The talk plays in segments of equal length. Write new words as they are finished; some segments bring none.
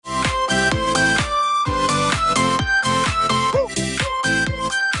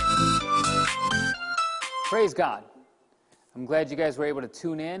Praise God. I'm glad you guys were able to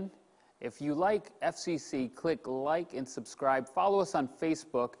tune in. If you like FCC, click like and subscribe. Follow us on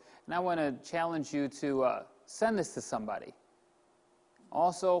Facebook. And I want to challenge you to send this to somebody.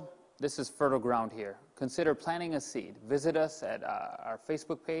 Also, this is fertile ground here. Consider planting a seed. Visit us at our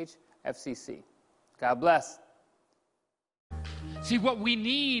Facebook page, FCC. God bless. See, what we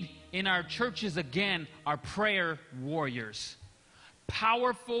need in our churches, again, are prayer warriors.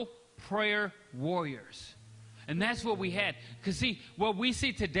 Powerful prayer warriors. And that's what we had. Because, see, what we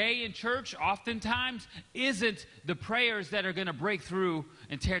see today in church oftentimes isn't the prayers that are going to break through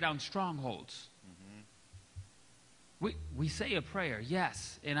and tear down strongholds. We say a prayer,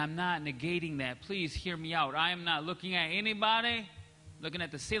 yes, and I'm not negating that. Please hear me out. I am not looking at anybody, looking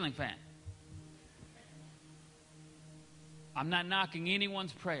at the ceiling fan. I'm not knocking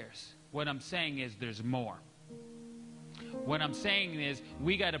anyone's prayers. What I'm saying is there's more. What I'm saying is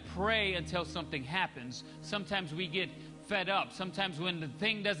we got to pray until something happens. Sometimes we get fed up. Sometimes when the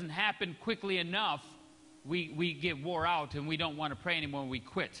thing doesn't happen quickly enough, we get wore out and we don't want to pray anymore and we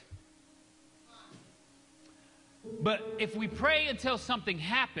quit. But if we pray until something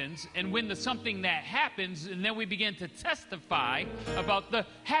happens, and when the something that happens, and then we begin to testify about the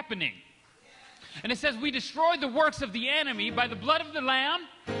happening. And it says we destroy the works of the enemy by the blood of the Lamb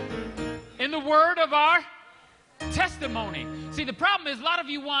and the word of our testimony. See, the problem is a lot of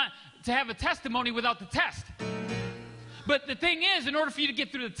you want to have a testimony without the test. But the thing is, in order for you to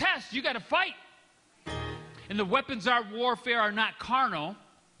get through the test, you got to fight. And the weapons of our warfare are not carnal,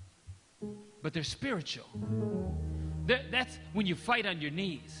 but they're spiritual. That's when you fight on your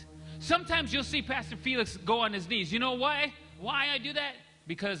knees. Sometimes you'll see Pastor Felix go on his knees. You know why? Why I do that?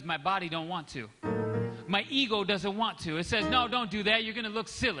 Because my body don't want to. My ego doesn't want to. It says, no, don't do that. You're going to look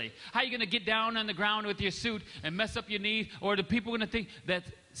silly. How are you going to get down on the ground with your suit and mess up your knee? Or the people going to think that's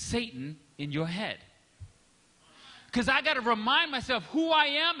Satan in your head? Because I got to remind myself who I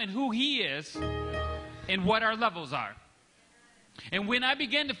am and who he is and what our levels are. And when I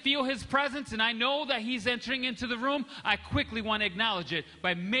begin to feel his presence and I know that he's entering into the room, I quickly want to acknowledge it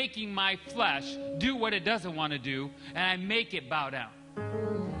by making my flesh do what it doesn't want to do, and I make it bow down.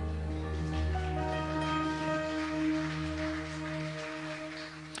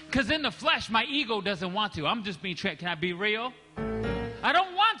 Because in the flesh, my ego doesn't want to. I'm just being tricked. Can I be real? I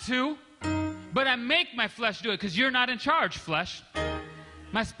don't want to, but I make my flesh do it because you're not in charge, flesh.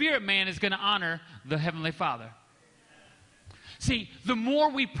 My spirit man is going to honor the Heavenly Father. See, the more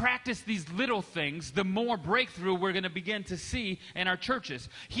we practice these little things, the more breakthrough we're going to begin to see in our churches.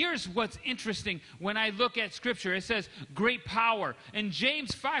 Here's what's interesting. When I look at Scripture, it says, great power. In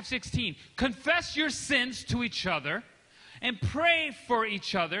James 5:16, confess your sins to each other and pray for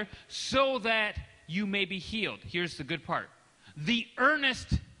each other so that you may be healed. Here's the good part. The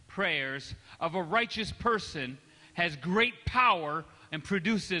earnest prayers of a righteous person has great power and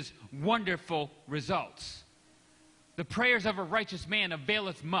produces wonderful results. The prayers of a righteous man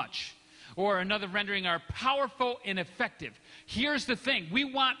availeth much. Or another rendering are powerful and effective. Here's the thing. We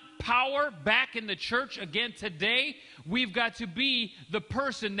want power back in the church again today. We've got to be the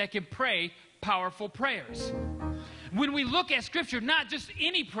person that can pray powerful prayers. When we look at Scripture, not just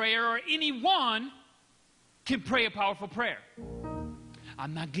any prayer or anyone can pray a powerful prayer.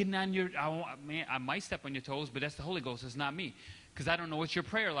 I'm not getting on your, I might step on your toes, but that's the Holy Ghost. It's not me. Because I don't know what your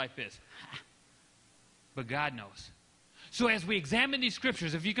prayer life is. But God knows. So as we examine these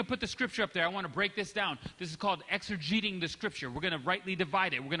scriptures, if you could put the scripture up there, I want to break this down. This is called exegeting the scripture. We're going to rightly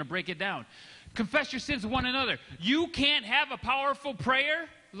divide it. We're going to break it down. Confess your sins to one another. You can't have a powerful prayer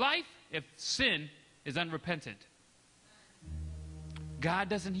life if sin is unrepentant. God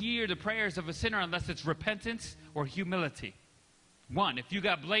doesn't hear the prayers of a sinner unless it's repentance or humility. One, if you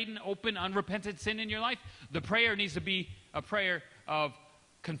got blatant, open, unrepentant sin in your life, the prayer needs to be a prayer of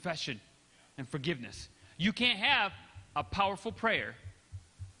confession and forgiveness. You can't have a powerful prayer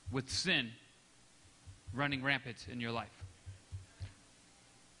with sin running rampant in your life.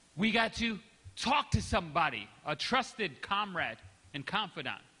 We got to talk to somebody, a trusted comrade and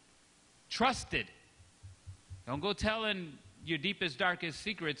confidant. Trusted. Don't go telling your deepest, darkest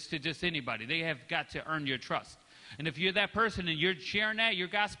secrets to just anybody. They have got to earn your trust. And if you're that person and you're sharing that, you're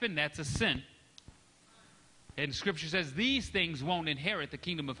gossiping, that's a sin. And Scripture says these things won't inherit the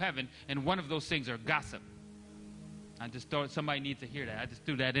kingdom of heaven, and one of those things are gossip. I just thought somebody needs to hear that. I just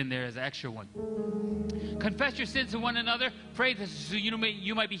threw that in there as an extra one. Confess your sins to one another. Pray so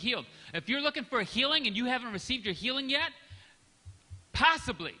you might be healed. If you're looking for a healing and you haven't received your healing yet,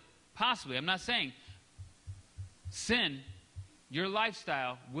 possibly, I'm not saying, sin, your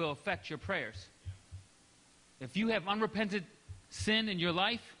lifestyle will affect your prayers. If you have unrepented sin in your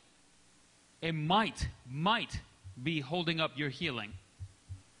life, it might be holding up your healing.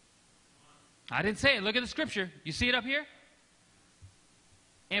 I didn't say it. Look at the scripture. You see it up here?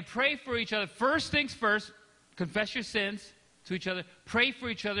 And pray for each other. First things first, confess your sins to each other. Pray for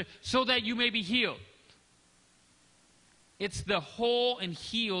each other so that you may be healed. It's the whole and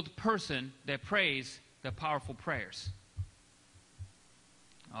healed person that prays the powerful prayers.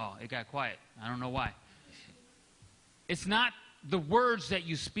 Oh, it got quiet. I don't know why. It's not the words that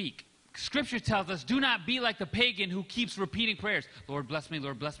you speak. Scripture tells us, do not be like the pagan who keeps repeating prayers. Lord, bless me,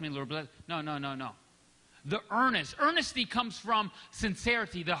 Lord, bless me, Lord, bless. No. The earnesty comes from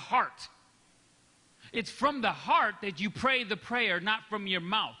sincerity, the heart. It's from the heart that you pray the prayer, not from your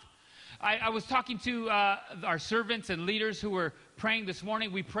mouth. I was talking to our servants and leaders who were praying this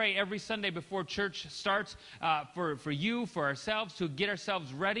morning. We pray every Sunday before church starts for you, for ourselves, to get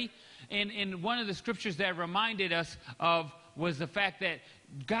ourselves ready. And one of the scriptures that reminded us of was the fact that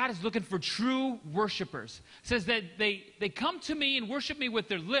God is looking for true worshipers. It says that they come to me and worship me with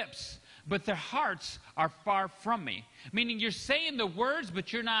their lips, but their hearts are far from me. Meaning you're saying the words,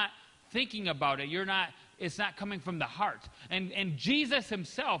 but you're not thinking about it. It's not coming from the heart. And Jesus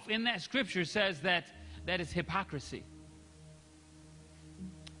himself in that scripture says that is hypocrisy.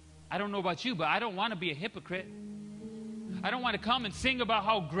 I don't know about you, but I don't want to be a hypocrite. I don't want to come and sing about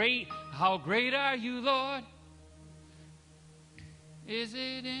how great are you, Lord? Is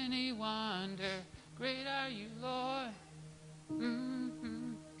it any wonder, great are you, Lord?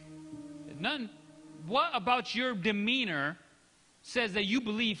 Mm-hmm. None. What about your demeanor says that you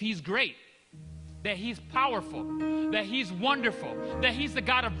believe he's great, that he's powerful, that he's wonderful, that he's the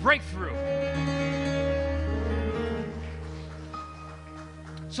God of breakthrough?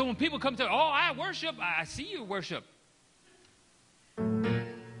 So when people come to, I worship, I see you worship.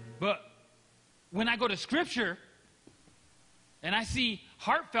 But when I go to Scripture and I see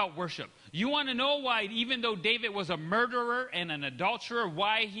heartfelt worship, you want to know why, even though David was a murderer and an adulterer,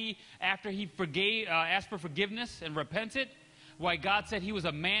 why he, after he asked for forgiveness and repented, why God said he was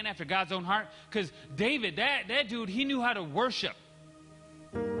a man after God's own heart? Because David, that dude, he knew how to worship.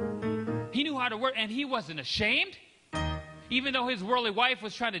 He knew how to work, and he wasn't ashamed. Even though his worldly wife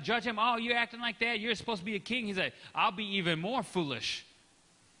was trying to judge him, you're acting like that, you're supposed to be a king. He's like, I'll be even more foolish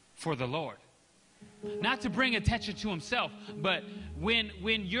for the Lord. Not to bring attention to himself, but when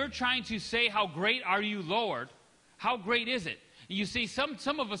you're trying to say how great are you, Lord, how great is it? You see,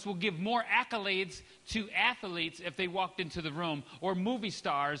 some of us will give more accolades to athletes if they walked into the room, or movie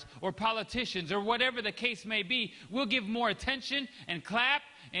stars, or politicians, or whatever the case may be. We'll give more attention and clap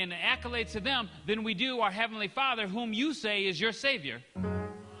and accolades to them than we do our Heavenly Father, whom you say is your Savior,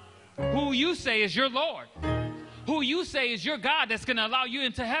 who you say is your Lord, who you say is your God that's going to allow you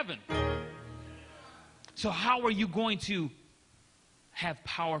into heaven. So how are you going to have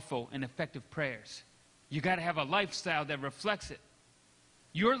powerful and effective prayers? You got to have a lifestyle that reflects it.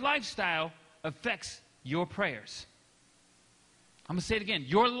 Your lifestyle affects your prayers. I'm going to say it again.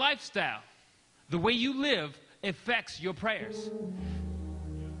 Your lifestyle, the way you live, affects your prayers.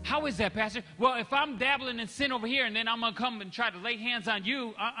 How is that, Pastor? Well, if I'm dabbling in sin over here and then I'm going to come and try to lay hands on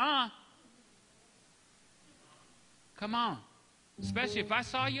you, Come on. Especially if I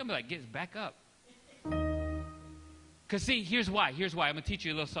saw you, I'm like, get back up. Because see, here's why. I'm going to teach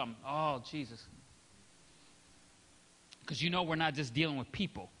you a little something. Oh, Jesus. Because you know we're not just dealing with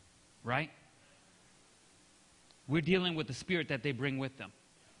people, right? We're dealing with the spirit that they bring with them.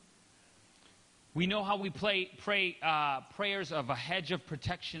 We know how we pray prayers of a hedge of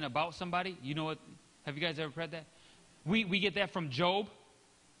protection about somebody. You know what? Have you guys ever read that? We get that from Job.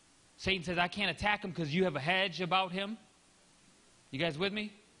 Satan says, I can't attack him because you have a hedge about him. You guys with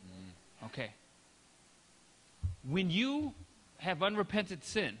me? Okay. When you have unrepentant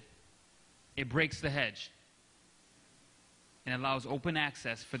sin, it breaks the hedge and allows open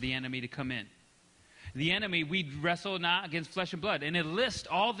access for the enemy to come in. The enemy, we wrestle not against flesh and blood. And it lists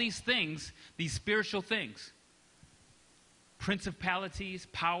all these things, these spiritual things. Principalities,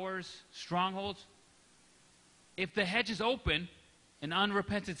 powers, strongholds. If the hedge is open and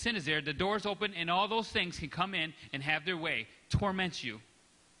unrepentant sin is there, the door is open and all those things can come in and have their way, torment you.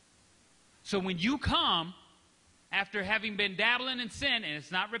 So when you come after having been dabbling in sin and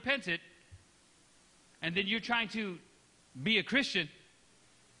it's not repented, and then you're trying to be a Christian,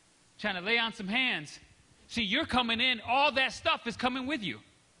 trying to lay on some hands. See, you're coming in, all that stuff is coming with you.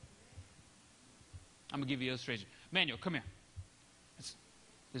 I'm going to give you an illustration. Manuel, come here. It's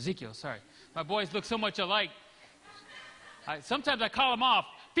Ezekiel, sorry. My boys look so much alike. Sometimes I call them off.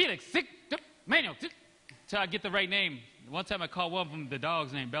 Felix, Manuel, till I get the right name. One time I called one of them the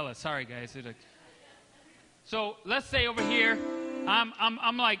dog's name, Bella. Sorry, guys. So let's say over here,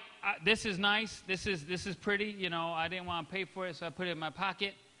 I'm like, this is nice. This is pretty. You know, I didn't want to pay for it, so I put it in my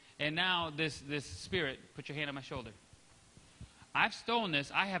pocket. And now this spirit, put your hand on my shoulder. I've stolen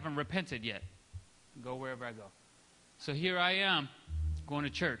this. I haven't repented yet. Go wherever I go. So here I am, going to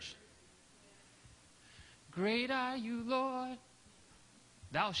church. Great are you, Lord.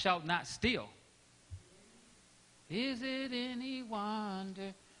 Thou shalt not steal. Is it any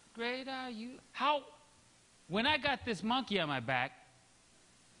wonder? Great are you. How? When I got this monkey on my back,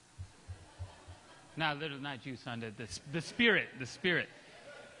 not you, son, the spirit.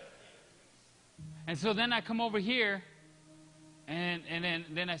 And so then I come over here, and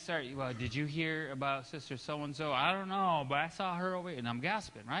then I start, well, did you hear about Sister so-and-so? I don't know, but I saw her over here, and I'm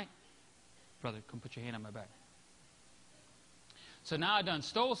gasping, right? Brother, come put your hand on my back. So now I done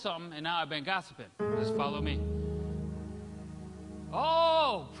stole something, and now I've been gossiping. Just follow me.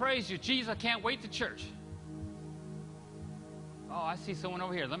 Oh, praise you, Jesus, I can't wait to church. Oh, I see someone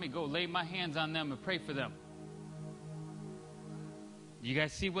over here. Let me go lay my hands on them and pray for them. You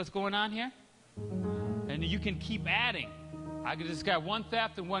guys see what's going on here? And you can keep adding. I just got one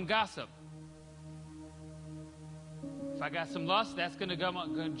theft and one gossip. If I got some lust, that's going to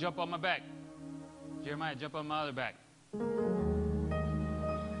jump on my back. Jeremiah, jump on my other back.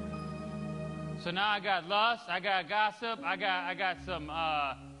 So now I got lust, I got gossip, I got some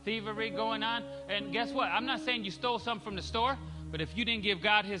thievery going on. And guess what? I'm not saying you stole something from the store, but if you didn't give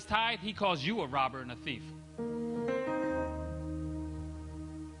God his tithe, he calls you a robber and a thief.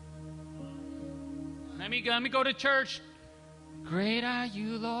 Let me go to church. Great are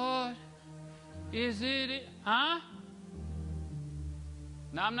you, Lord. Is it? Huh?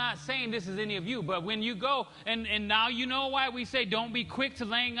 Now, I'm not saying this is any of you, but when you go, and now you know why we say don't be quick to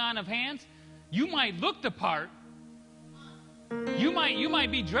laying on of hands. You might look the part. You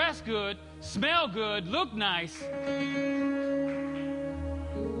might be dressed good, smell good, look nice.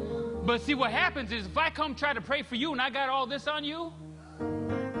 But see, what happens is if I come try to pray for you and I got all this on you,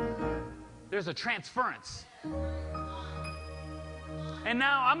 there's a transference. And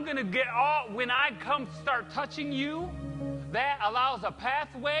now I'm going to get when I come start touching you, that allows a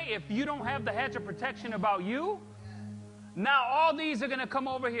pathway. If you don't have the hedge of protection about you, now all these are going to come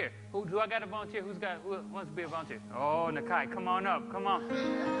over here. Do I got a volunteer? Who wants to be a volunteer? Oh, Nakai, come on up. Come on.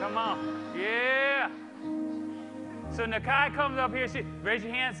 Come on. Yeah. So Nakai comes up here. Raise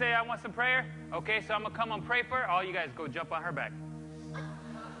your hand. Say, I want some prayer. Okay, so I'm going to come and pray for her. All you guys go jump on her back.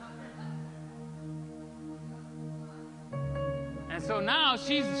 And so now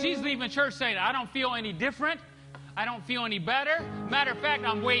she's leaving church saying, I don't feel any different. I don't feel any better. Matter of fact,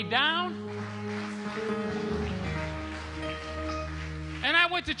 I'm way down. And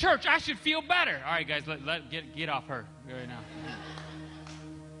I went to church. I should feel better. All right, guys, get off her right now.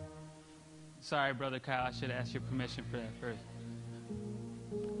 Sorry, Brother Kyle. I should have asked your permission for that first.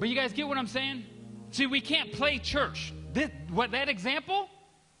 But you guys get what I'm saying? See, we can't play church. That example,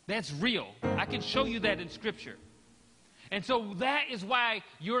 that's real. I can show you that in Scripture. And so that is why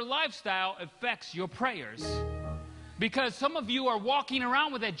your lifestyle affects your prayers. Because some of you are walking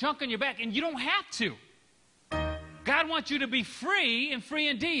around with that junk on your back, and you don't have to. God wants you to be free and free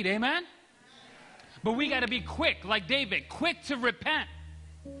indeed. Amen? But we got to be quick, like David, quick to repent.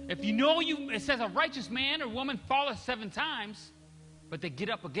 If you know it says a righteous man or woman falleth 7 times, but they get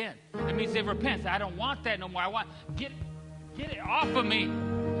up again. That means they repent. I don't want that no more. I want, get it off of me.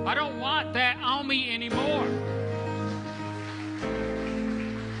 I don't want that on me anymore.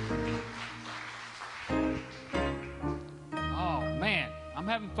 I'm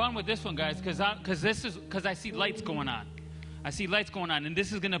having fun with this one, guys, because I see lights going on. I see lights going on, and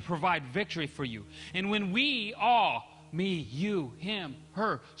this is going to provide victory for you. And when we all, me, you, him,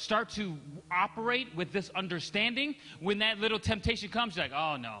 her, start to operate with this understanding, when that little temptation comes, you're like,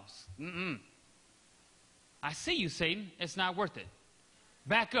 oh, no. I see you, Satan. It's not worth it.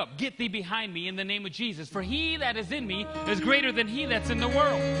 Back up. Get thee behind me in the name of Jesus. For he that is in me is greater than he that's in the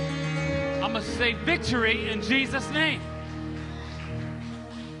world. I'm going to say victory in Jesus' name.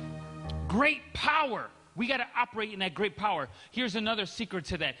 Great power. We got to operate in that great power. Here's another secret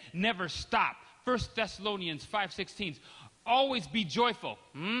to that. Never stop. 1 Thessalonians 5:16. Always be joyful.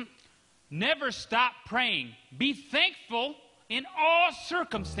 Never stop praying. Be thankful in all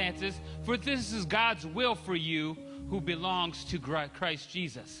circumstances, for this is God's will for you who belongs to Christ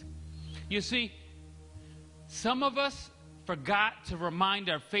Jesus. You see, some of us forgot to remind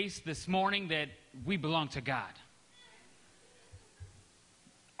our face this morning that we belong to God.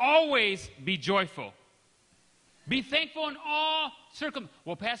 Always be joyful. Be thankful in all circumstances.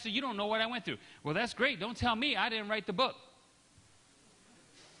 Well, Pastor, you don't know what I went through. Well, that's great. Don't tell me. I didn't write the book.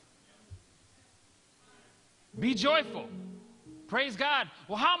 Be joyful. Praise God.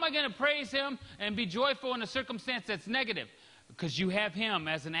 Well, how am I going to praise him and be joyful in a circumstance that's negative? Because you have him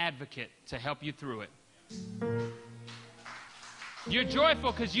as an advocate to help you through it. You're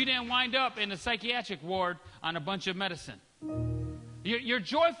joyful because you didn't wind up in a psychiatric ward on a bunch of medicine. You're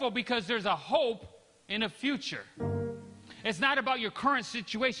joyful because there's a hope in a future. It's not about your current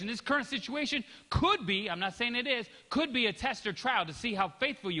situation. This current situation could be, I'm not saying it is, could be a test or trial to see how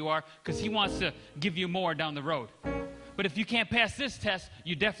faithful you are, because he wants to give you more down the road. But if you can't pass this test,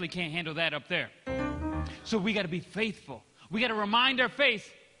 you definitely can't handle that up there. So we got to be faithful. We got to remind our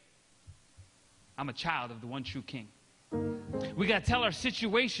faith, I'm a child of the one true King. We got to tell our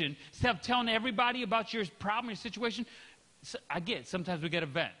situation, instead of telling everybody about your problem, your situation. So I get it. Sometimes we got to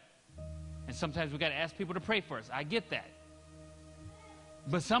vent. And sometimes we got to ask people to pray for us. I get that.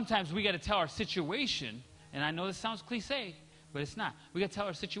 But sometimes we got to tell our situation, and I know this sounds cliche, but it's not. We got to tell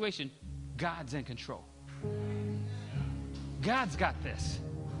our situation, God's in control. God's got this.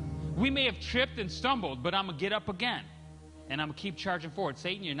 We may have tripped and stumbled, but I'm going to get up again. And I'm going to keep charging forward.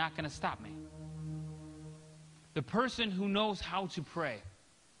 Satan, you're not going to stop me. The person who knows how to pray.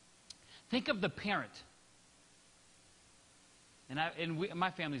 Think of the parent.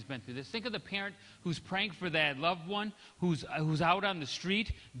 My family's been through this. Think of the parent who's praying for that loved one, who's out on the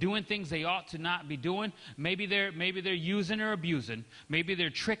street doing things they ought to not be doing. Maybe they're using or abusing. Maybe they're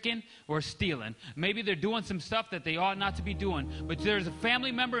tricking or stealing. Maybe they're doing some stuff that they ought not to be doing. But there's a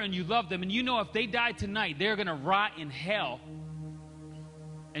family member and you love them, and you know if they die tonight, they're going to rot in hell.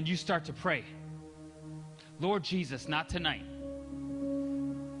 And you start to pray, Lord Jesus, not tonight.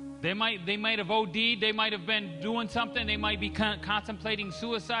 They might have OD'd. They might have been doing something. They might be contemplating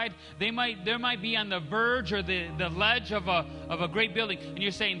suicide. There might be on the verge or the ledge of a great building. And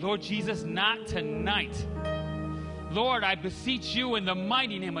you're saying, Lord Jesus, not tonight. Lord, I beseech you in the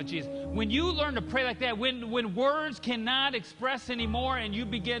mighty name of Jesus. When you learn to pray like that, when words cannot express anymore and you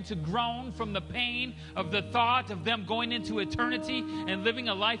begin to groan from the pain of the thought of them going into eternity and living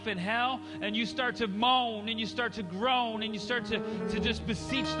a life in hell, and you start to moan and you start to groan and you start to just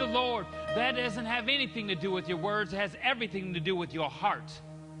beseech the Lord, that doesn't have anything to do with your words. It has everything to do with your heart.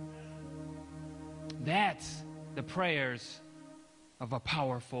 That's the prayers of a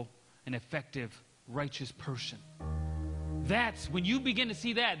powerful and effective righteous person. That's when you begin to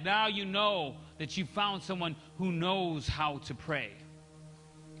see that, now you know that you found someone who knows how to pray.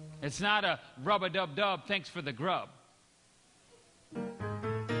 It's not a rub-a-dub-dub, thanks for the grub.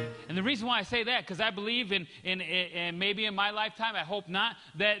 And the reason why I say that, because I believe in maybe in my lifetime, I hope not,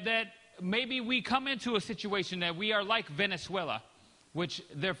 that maybe we come into a situation that we are like Venezuela, which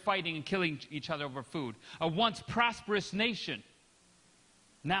they're fighting and killing each other over food. A once prosperous nation,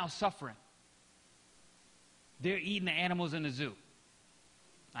 now suffering. They're eating the animals in the zoo.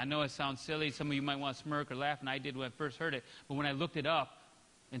 I know it sounds silly. Some of you might want to smirk or laugh, and I did when I first heard it. But when I looked it up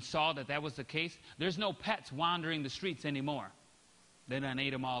and saw that that was the case, there's no pets wandering the streets anymore. They done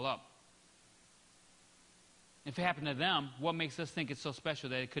ate them all up. If it happened to them, what makes us think it's so special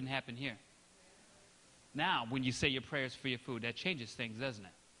that it couldn't happen here? Now, when you say your prayers for your food, that changes things, doesn't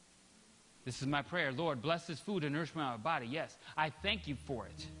it? This is my prayer. Lord, bless this food and nourish my body. Yes, I thank you for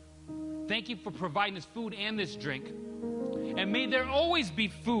it. Thank you for providing this food and this drink. And may there always be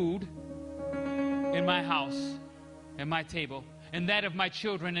food in my house, and my table, and that of my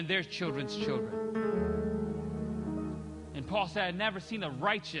children and their children's children. And Paul said, I've never seen the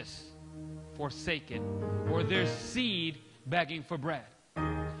righteous forsaken or their seed begging for bread.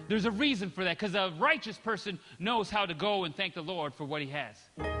 There's a reason for that, because a righteous person knows how to go and thank the Lord for what he has.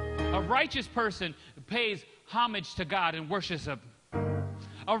 A righteous person pays homage to God and worships him.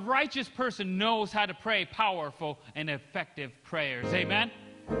 A righteous person knows how to pray powerful and effective prayers. Amen?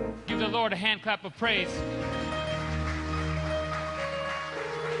 Give the Lord a hand clap of praise.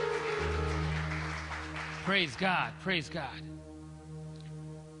 Praise God. Praise God.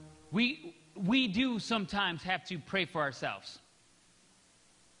 We do sometimes have to pray for ourselves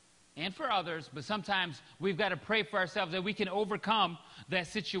and for others, but sometimes we've got to pray for ourselves that we can overcome that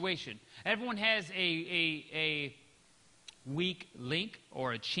situation. Everyone has a weak link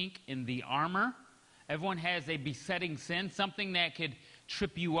or a chink in the armor. Everyone has a besetting sin, something that could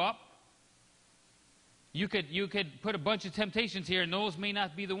trip you up. You could put a bunch of temptations here, and those may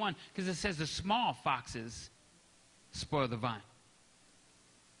not be the one, because it says the small foxes spoil the vine.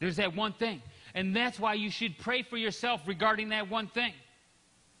 There's that one thing, and that's why you should pray for yourself regarding that one thing.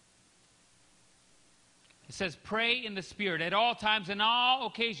 It says, pray in the Spirit at all times and all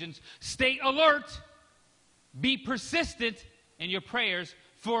occasions. Stay alert. Be persistent in your prayers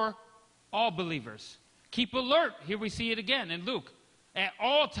for all believers. Keep alert. Here we see it again in Luke. At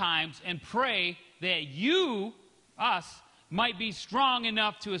all times, and pray that you, us, might be strong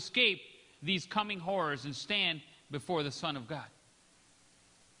enough to escape these coming horrors and stand before the Son of God.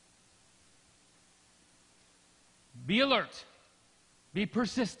 Be alert. Be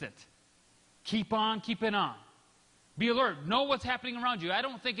persistent. Keep on keeping on. Be alert. Know what's happening around you. I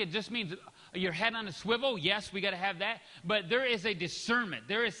don't think it just means your head on a swivel. Yes, we got to have that. But there is a discernment.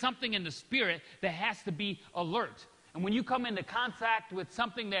 There is something in the spirit that has to be alert. And when you come into contact with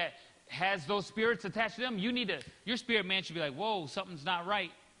something that has those spirits attached to them, your spirit man should be like, whoa, something's not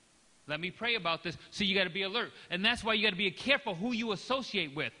right. Let me pray about this. So you got to be alert. And that's why you got to be careful who you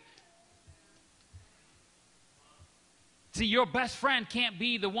associate with. See, your best friend can't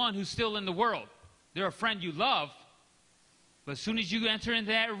be the one who's still in the world. They're a friend you love. But as soon as you enter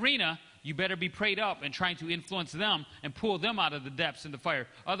into that arena, you better be prayed up and trying to influence them and pull them out of the depths in the fire.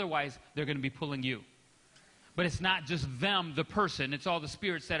 Otherwise, they're going to be pulling you. But it's not just them, the person. It's all the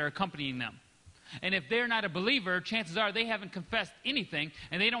spirits that are accompanying them. And if they're not a believer, chances are they haven't confessed anything,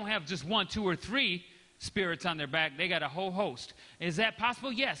 and they don't have just 1, 2, or 3 spirits on their back. They got a whole host. Is that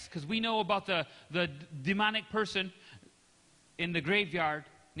possible? Yes, because we know about the demonic person in the graveyard,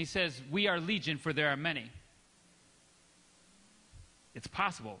 and he says, we are legion, for there are many. It's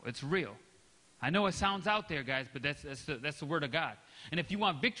possible. It's real. I know it sounds out there, guys, but that's the word of God. And if you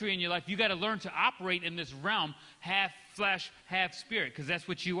want victory in your life, you got to learn to operate in this realm, half flesh, half spirit, because that's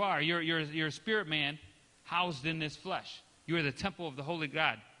what you are. You're a spirit man housed in this flesh. You are the temple of the Holy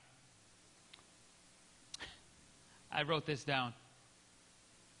God. I wrote this down.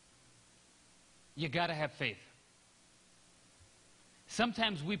 You got to have faith.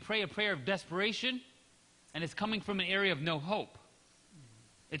 Sometimes we pray a prayer of desperation, and it's coming from an area of no hope.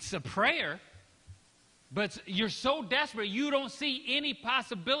 It's a prayer, but you're so desperate you don't see any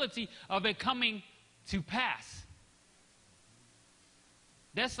possibility of it coming to pass.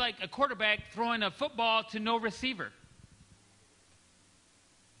 That's like a quarterback throwing a football to no receiver.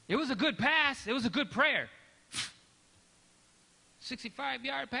 It was a good pass. It was a good prayer.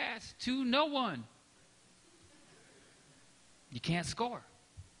 65-yard pass to no one. You can't score.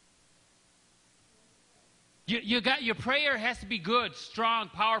 Your prayer has to be good, strong,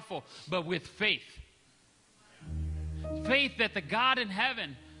 powerful, but with faith. Faith that the God in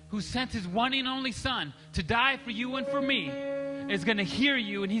heaven, who sent his one and only Son to die for you and for me, is going to hear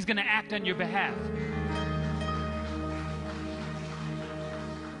you and he's going to act on your behalf.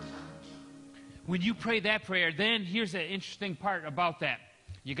 When you pray that prayer, then here's the interesting part about that.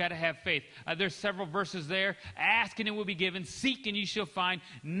 You got to have faith. There's several verses there. Ask and it will be given. Seek and you shall find.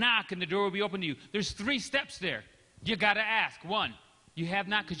 Knock and the door will be opened to you. There's 3 steps there. You got to ask. 1, you have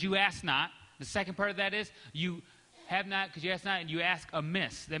not because you ask not. The second part of that is you have not because you ask not, and you ask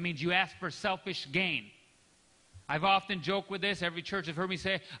amiss. That means you ask for selfish gain. I've often joked with this. Every church have heard me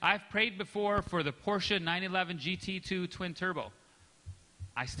say, I've prayed before for the Porsche 911 GT2 twin turbo.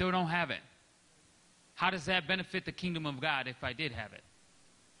 I still don't have it. How does that benefit the kingdom of God if I did have it?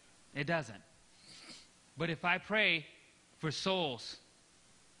 It doesn't. But if I pray for souls,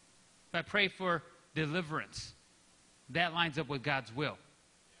 if I pray for deliverance, that lines up with God's will.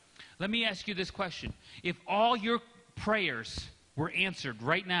 Let me ask you this question. If all your prayers were answered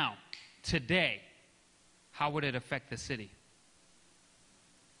right now, today, how would it affect the city?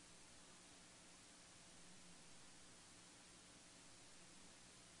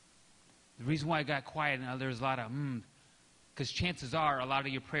 The reason why I got quiet, and there's a lot of because chances are a lot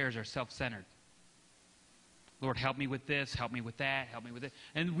of your prayers are self-centered. Lord, help me with this, help me with that, help me with it.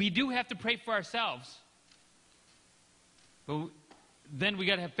 And we do have to pray for ourselves. But then we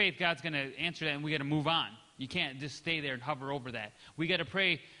got to have faith God's going to answer that, and we got to move on. You can't just stay there and hover over that. We got to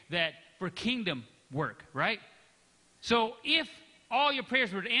pray that for kingdom work, right? So if all your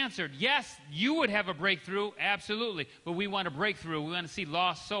prayers were answered, yes, you would have a breakthrough, absolutely. But we want a breakthrough. We want to see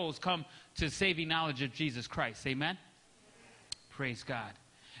lost souls come to saving knowledge of Jesus Christ. Amen? Praise God.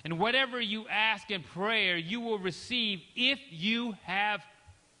 And whatever you ask in prayer, you will receive if you have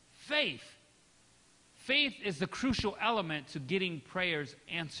faith. Faith is the crucial element to getting prayers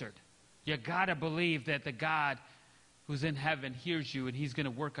answered. You got to believe that the God who's in heaven hears you and he's going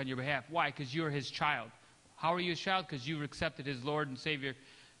to work on your behalf. Why? Because you're his child. How are you his child? Because you accepted his Lord and Savior,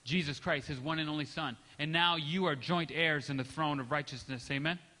 Jesus Christ, his one and only Son. And now you are joint heirs in the throne of righteousness.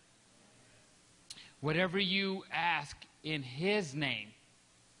 Amen? Whatever you ask in his name,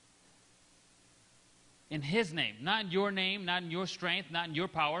 not in your name, not in your strength, not in your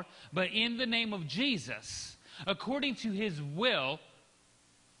power, but in the name of Jesus, according to his will,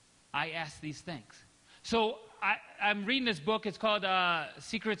 I ask these things. So I'm reading this book. It's called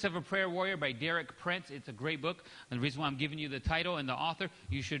Secrets of a Prayer Warrior by Derek Prince. It's a great book. And the reason why I'm giving you the title and the author,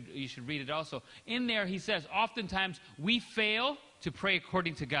 you should read it also. In there, he says, oftentimes we fail to pray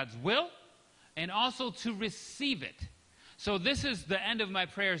according to God's will and also to receive it. So this is the end of my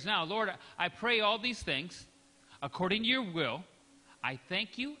prayers now. Lord, I pray all these things according to your will. I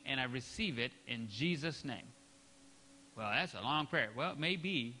thank you and I receive it in Jesus' name. Well, that's a long prayer. Well, it may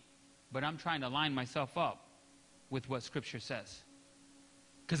be, but I'm trying to line myself up with what Scripture says.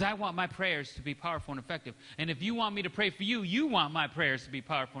 Because I want my prayers to be powerful and effective. And if you want me to pray for you, you want my prayers to be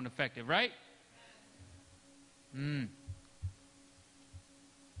powerful and effective, right?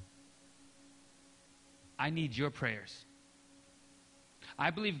 I need your prayers. I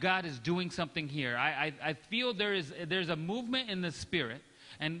believe God is doing something here. I feel there's a movement in the Spirit.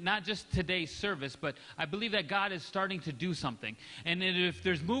 And not just today's service, but I believe that God is starting to do something. And if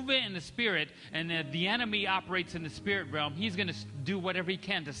there's movement in the Spirit and the enemy operates in the spirit realm, he's going to do whatever he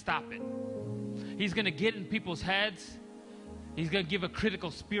can to stop it. He's going to get in people's heads. He's going to give a critical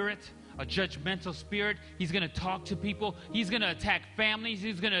spirit, a judgmental spirit. He's going to talk to people. He's going to attack families.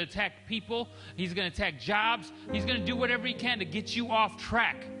 He's going to attack people. He's going to attack jobs. He's going to do whatever he can to get you off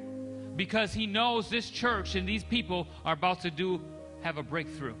track, because he knows this church and these people are about to have a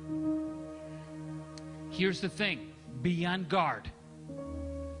breakthrough. Here's the thing. Be on guard.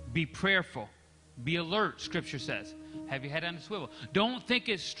 Be prayerful. Be alert, Scripture says. Have your head on a swivel. Don't think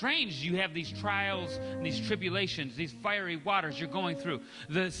it's strange you have these trials and these tribulations, these fiery waters you're going through.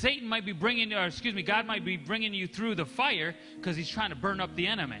 God might be bringing you through the fire because he's trying to burn up the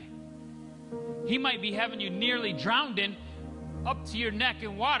enemy. He might be having you nearly drowned in, up to your neck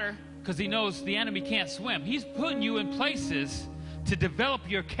in water, because he knows the enemy can't swim. He's putting you in places to develop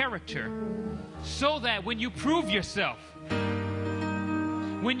your character so that when you prove yourself,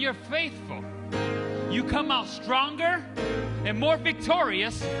 when you're faithful, you come out stronger and more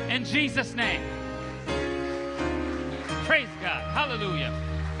victorious in Jesus' name. Praise God. Hallelujah.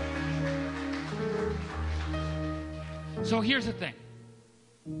 So here's the thing.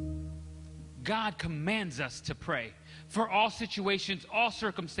 God commands us to pray. For all situations, all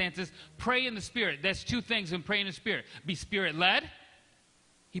circumstances, pray in the Spirit. That's two things when praying in the Spirit. Be Spirit-led.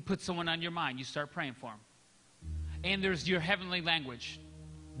 He puts someone on your mind. You start praying for them. And there's your heavenly language.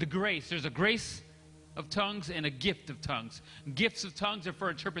 The grace. There's a grace of tongues and a gift of tongues. Gifts of tongues are for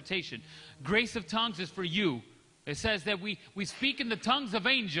interpretation. Grace of tongues is for you. It says that we speak in the tongues of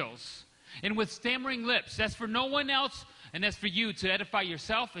angels and with stammering lips. That's for no one else. And that's for you to edify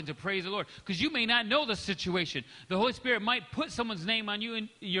yourself and to praise the Lord. Because you may not know the situation. The Holy Spirit might put someone's name on you in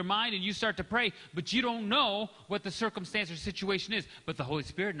your mind and you start to pray, but you don't know what the circumstance or situation is. But the Holy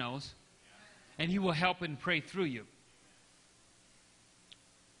Spirit knows. And he will help and pray through you.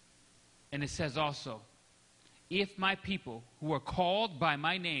 And it says also, if my people who are called by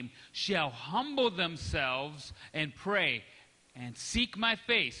my name shall humble themselves and pray and seek my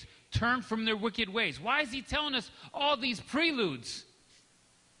face, turn from their wicked ways. Why is he telling us all these preludes?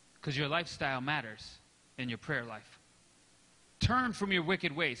 Because your lifestyle matters in your prayer life. Turn from your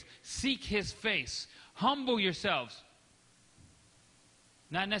wicked ways. Seek his face. Humble yourselves.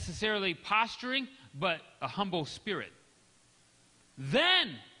 Not necessarily posturing, but a humble spirit.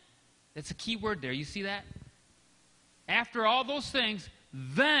 Then, that's a key word there. You see that? After all those things,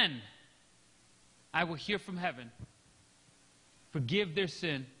 then I will hear from heaven, forgive their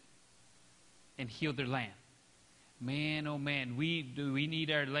sin, and heal their land. Man, oh man, we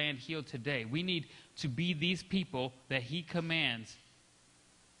need our land healed today. We need to be these people that he commands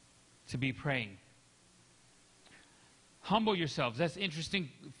to be praying. Humble yourselves. That's an interesting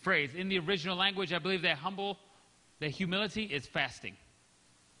phrase. In the original language, I believe that humility is fasting.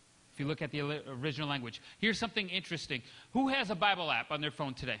 If you look at the original language. Here's something interesting. Who has a Bible app on their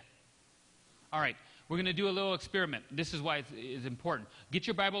phone today? All right. We're going to do a little experiment. This is why it's important. Get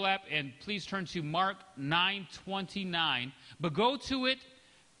your Bible app and please turn to Mark 9:29. But go to it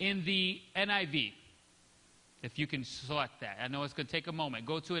in the NIV, if you can select that. I know it's going to take a moment.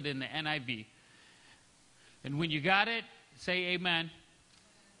 Go to it in the NIV. And when you got it, say amen.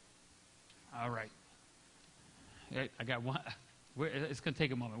 All right. I got one. It's going to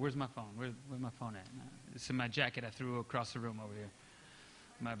take a moment. Where's my phone? Where's my phone at? It's in my jacket I threw across the room over here.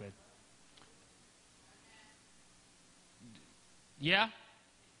 My bad. Yeah?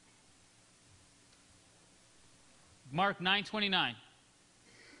 Mark 9:29.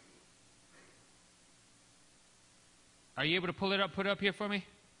 Are you able to pull it up, put it up here for me?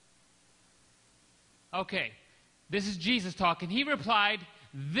 Okay. This is Jesus talking. He replied,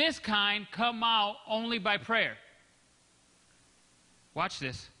 this kind come out only by prayer. Watch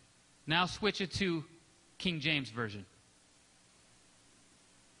this. Now switch it to King James Version.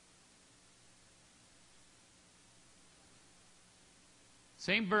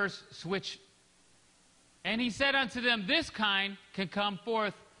 Same verse, switch. And he said unto them, this kind can come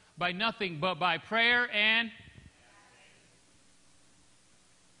forth by nothing but by prayer and...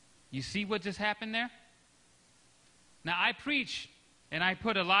 You see what just happened there? Now I preach, and I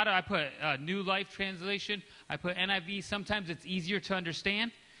put New Life Translation, I put NIV. Sometimes it's easier to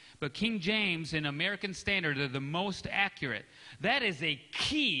understand, but King James and American Standard are the most accurate. That is a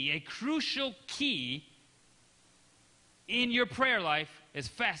key, a crucial key in your prayer life is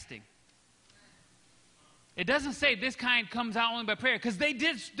fasting. It doesn't say this kind comes out only by prayer, because they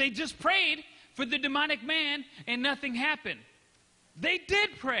just prayed for the demonic man and nothing happened. They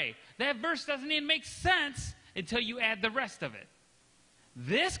did pray. That verse doesn't even make sense until you add the rest of it.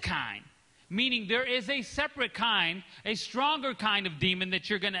 This kind, meaning there is a separate kind, a stronger kind of demon that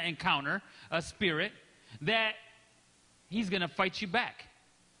you're going to encounter, a spirit, that he's going to fight you back.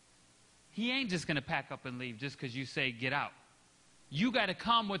 He ain't just going to pack up and leave just because you say get out. You got to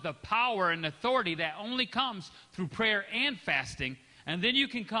come with a power and authority that only comes through prayer and fasting. And then you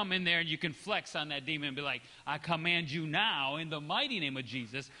can come in there and you can flex on that demon and be like, I command you now in the mighty name of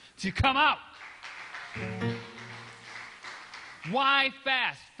Jesus to come out. Why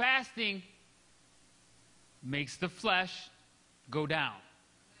fast? Fasting makes the flesh go down.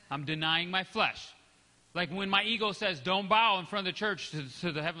 I'm denying my flesh. Like when my ego says, don't bow in front of the church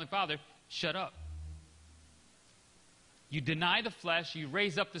to the Heavenly Father, shut up. You deny the flesh, you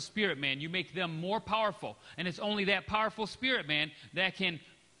raise up the spirit man, you make them more powerful. And it's only that powerful spirit man that can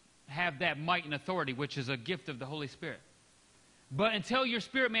have that might and authority, which is a gift of the Holy Spirit. But until your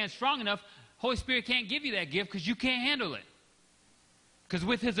spirit man's strong enough, Holy Spirit can't give you that gift because you can't handle it. Because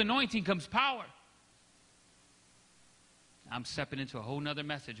with his anointing comes power. I'm stepping into a whole nother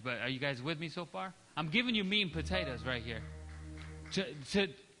message, but are you guys with me so far? I'm giving you meat and potatoes right here. To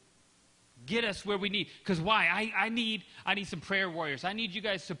get us where we need. Because why? I need some prayer warriors. I need you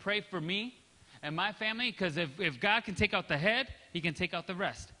guys to pray for me and my family, because if God can take out the head, he can take out the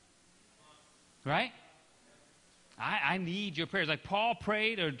rest. Right? I need your prayers. Like Paul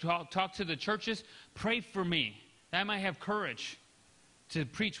prayed or talked to the churches, pray for me. That I might have courage to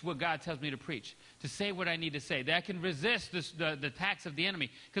preach what God tells me to preach, to say what I need to say, that I can resist the attacks of the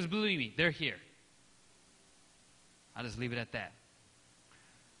enemy. Because believe me, they're here. I'll just leave it at that.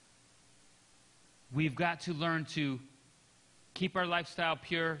 We've got to learn to keep our lifestyle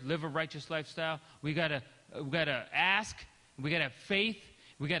pure, live a righteous lifestyle. We got to ask. We got to have faith.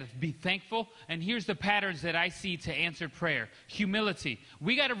 We got to be thankful. And here's the patterns that I see to answered prayer. Humility.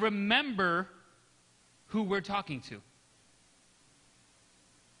 We got to remember who we're talking to.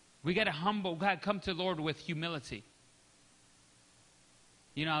 We got to come to the Lord with humility.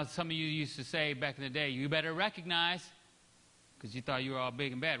 You know, some of you used to say back in the day, you better recognize, because you thought you were all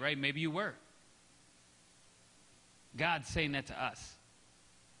big and bad, right? Maybe you were. God's saying that to us.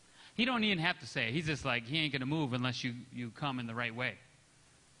 He don't even have to say it. He's just like, he ain't going to move unless you come in the right way.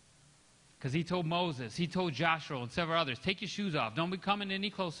 Because he told Moses, he told Joshua and several others, take your shoes off. Don't be coming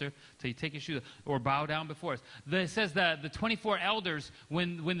any closer till you take your shoes off or bow down before us. It says that the 24 elders,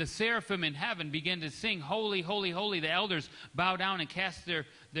 when the seraphim in heaven began to sing, holy, holy, holy, the elders bow down and cast their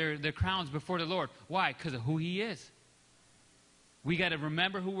crowns before the Lord. Why? Because of who he is. We got to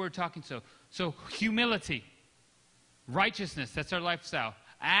remember who we're talking to. So humility. Righteousness, that's our lifestyle.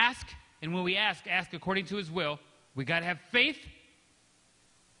 Ask, and when we ask according to his will. We got to have faith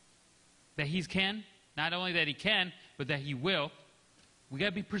that he can, not only that he can, but that he will. We got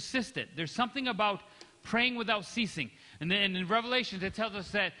to be persistent. There's something about praying without ceasing. And then in Revelation, it tells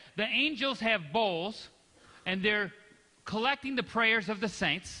us that the angels have bowls, and they're collecting the prayers of the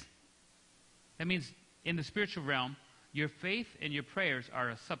saints. That means in the spiritual realm, your faith and your prayers are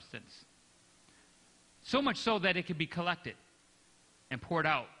a substance. So much so that it can be collected and poured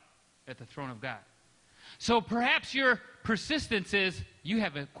out at the throne of God. So perhaps your persistence is you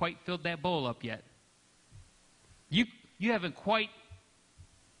haven't quite filled that bowl up yet. You haven't quite,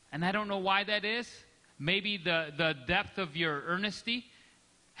 and I don't know why that is. Maybe the depth of your earnesty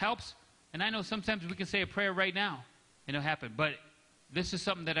helps. And I know sometimes we can say a prayer right now and it'll happen. But this is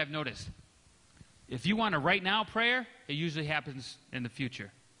something that I've noticed. If you want a right now prayer, it usually happens in the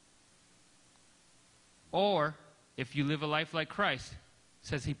future. Or, if you live a life like Christ, it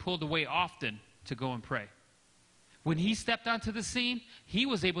says he pulled away often to go and pray. When he stepped onto the scene, he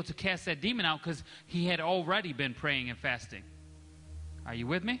was able to cast that demon out because he had already been praying and fasting. Are you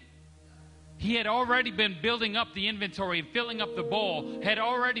with me? He had already been building up the inventory and filling up the bowl, had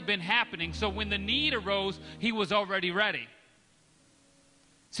already been happening. So when the need arose, he was already ready.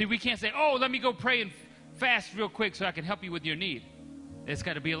 See, we can't say, oh, let me go pray and fast real quick so I can help you with your need. It's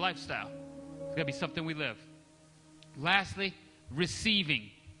got to be a lifestyle. It's got to be something we live. Lastly, receiving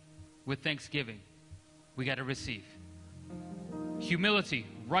with thanksgiving. We got to receive. Humility,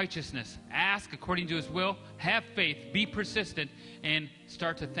 righteousness, ask according to his will, have faith, be persistent, and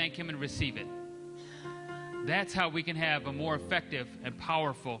start to thank him and receive it. That's how we can have a more effective and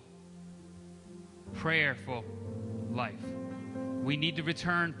powerful, prayerful life. We need to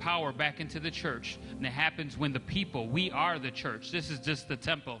return power back into the church, and it happens when the people, we are the church. This is just the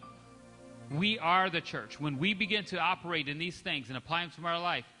temple. We are the church. When we begin to operate in these things and apply them to our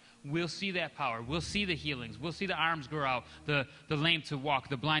life, we'll see that power. We'll see the healings. We'll see the arms grow out, the lame to walk,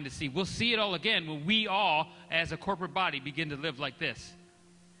 the blind to see. We'll see it all again when we all, as a corporate body, begin to live like this.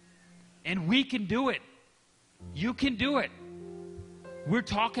 And we can do it. You can do it. We're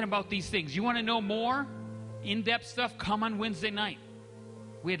talking about these things. You want to know more in-depth stuff? Come on Wednesday night.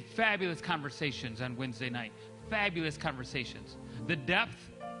 We had fabulous conversations on Wednesday night. Fabulous conversations. The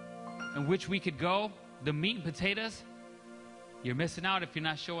depth in which we could go, the meat and potatoes, you're missing out if you're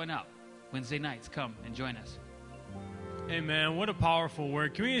not showing up. Wednesday nights, come and join us. Hey, man, what a powerful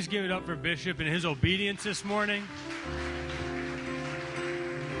word. Can we just give it up for Bishop and his obedience this morning?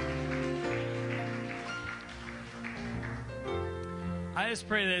 I just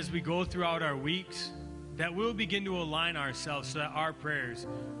pray that as we go throughout our weeks, that we'll begin to align ourselves so that our prayers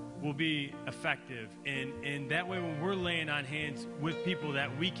will be effective. And that way when we're laying on hands with people,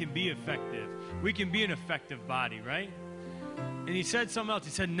 that we can be effective. We can be an effective body, right? And he said something else.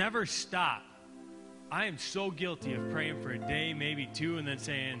 He said, never stop. I am so guilty of praying for a day, maybe two, and then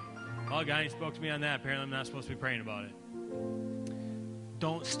saying, well, God spoke to me on that. Apparently I'm not supposed to be praying about it.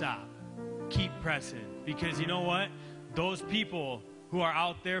 Don't stop. Keep pressing. Because you know what? Those people who are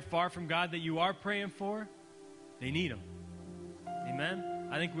out there far from God that you are praying for, they need him. Amen?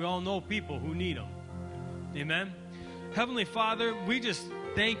 I think we all know people who need him. Amen? Heavenly Father, we just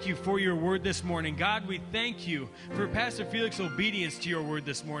thank you for your word this morning. God, we thank you for Pastor Felix's obedience to your word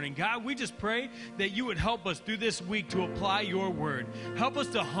this morning. God, we just pray that you would help us through this week to apply your word. Help us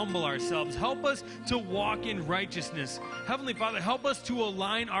to humble ourselves. Help us to walk in righteousness. Heavenly Father, help us to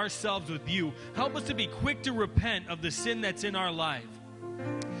align ourselves with you. Help us to be quick to repent of the sin that's in our life.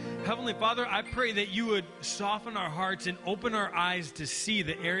 Heavenly Father, I pray that you would soften our hearts and open our eyes to see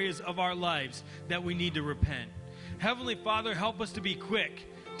the areas of our lives that we need to repent. Heavenly Father, help us to be quick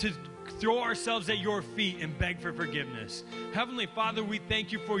to throw ourselves at your feet and beg for forgiveness. Heavenly Father, we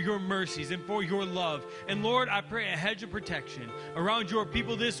thank you for your mercies and for your love. And Lord, I pray a hedge of protection around your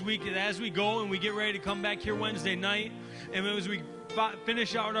people this week, and as we go and we get ready to come back here Wednesday night, and as we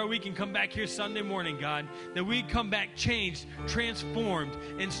finish out our week and come back here Sunday morning, God, that we come back changed, transformed,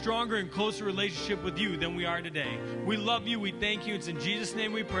 and stronger and closer relationship with you than we are today. We love you. We thank you. It's in Jesus'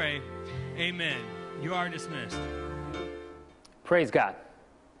 name we pray. Amen. You are dismissed. Praise God.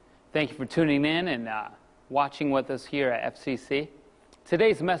 Thank you for tuning in and watching with us here at FCC.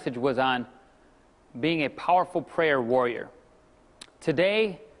 Today's message was on being a powerful prayer warrior.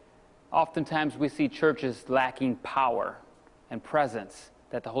 Today, oftentimes we see churches lacking power and presence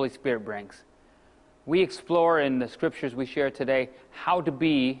that the Holy Spirit brings. We explore in the scriptures we share today how to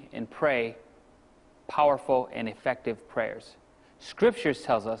be and pray powerful and effective prayers. Scriptures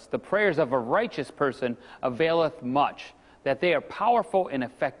tells us the prayers of a righteous person availeth much, that they are powerful and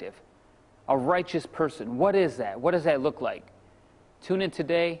effective. A righteous person, what is that? What does that look like? Tune in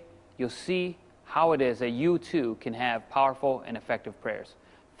today, you'll see how it is that you too can have powerful and effective prayers.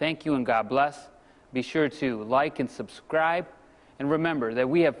 Thank you and God bless. Be sure to like and subscribe. And remember that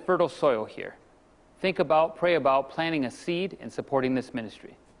we have fertile soil here. Think about, pray about planting a seed and supporting this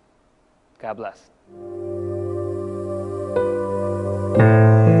ministry. God bless.